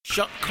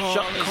Shot call.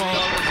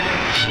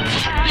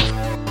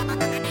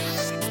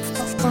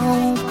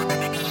 Oh,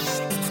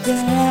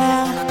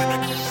 yeah,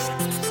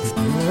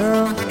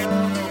 girl.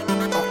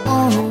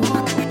 Oh,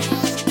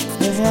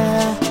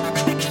 yeah,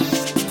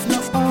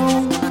 no,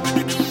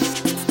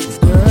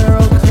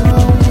 girl,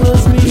 come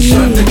with me.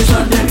 Zandic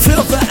Zandic.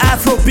 Feel the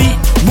Afro beat,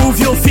 move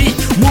your feet,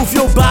 move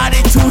your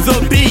body to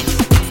the beat.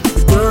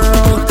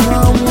 Girl,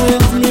 come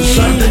with me.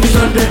 Zandic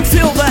Zandic.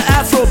 Feel the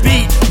Afro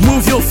beat,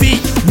 move your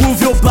feet, move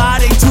your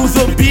body to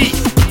the beat.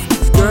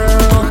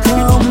 Girl,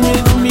 come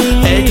with me.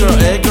 Hey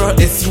girl,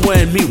 it's you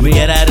and me. We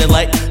get at it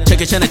like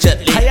check it, Jet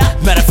Li.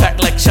 Matter of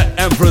fact, like Chuck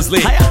and Bruce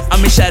Lee.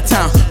 I'm in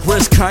Chi-Town,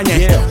 where's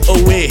Kanye?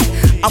 Oh wait,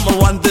 I'ma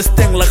run this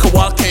thing like a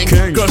walking.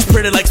 Girls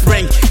pretty like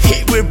spring,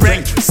 heat we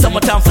bring.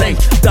 Summertime fling,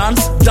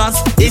 dance,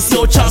 it's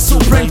your chance to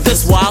bring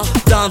this wild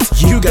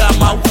dance. You got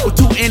my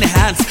woo-two in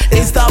hands.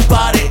 It's that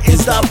body.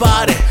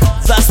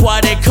 That's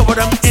why they cover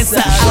them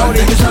inside.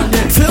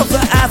 Feel the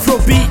Afro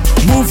beat,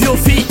 move your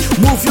feet,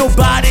 move your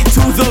body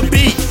to the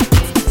beat.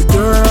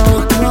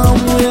 Girl,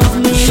 come with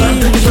me.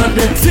 Zandic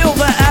Zandic. Feel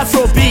the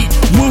Afro beat,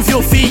 move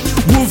your feet,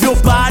 move your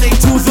body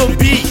to the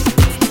beat.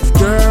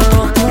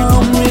 Girl,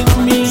 come with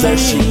me. There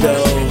she go,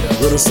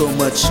 little so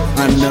much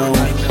unknown.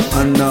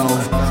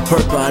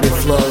 Her body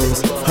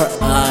flows, her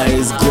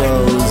eyes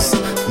glows.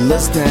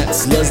 Let's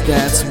dance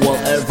while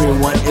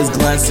everyone is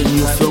glancing.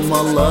 You feel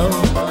my love?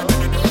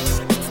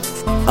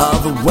 All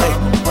the way,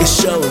 it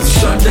shows.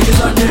 Zandic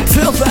Zandic.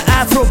 Feel the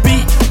Afro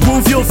beat,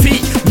 move your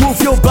feet, move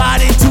your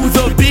body to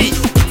the beat.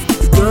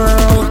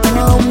 Girl,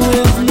 come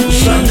with me.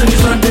 Zandic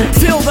Zandic.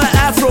 Feel the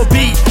Afro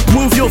beat,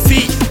 move your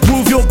feet,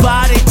 move your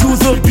body to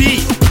the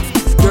beat.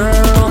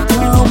 Girl,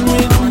 come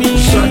with me.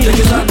 Zandic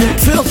Zandic.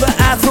 Feel the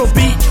Afro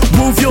beat,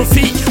 move your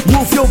feet,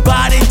 move your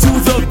body to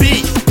the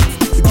beat.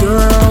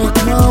 Girl,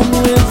 come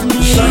with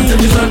me.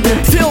 Zandic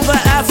Zandic. Feel the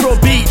Afro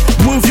beat,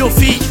 move your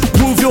feet,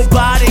 move your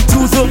body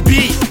to the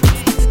beat.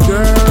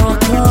 Girl,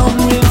 come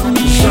with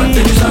me.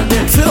 Zandic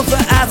Zandic. Feel the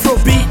Afro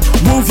beat,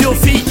 move your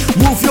feet,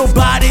 move your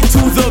body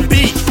to the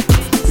beat.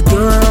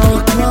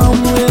 Girl,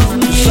 come with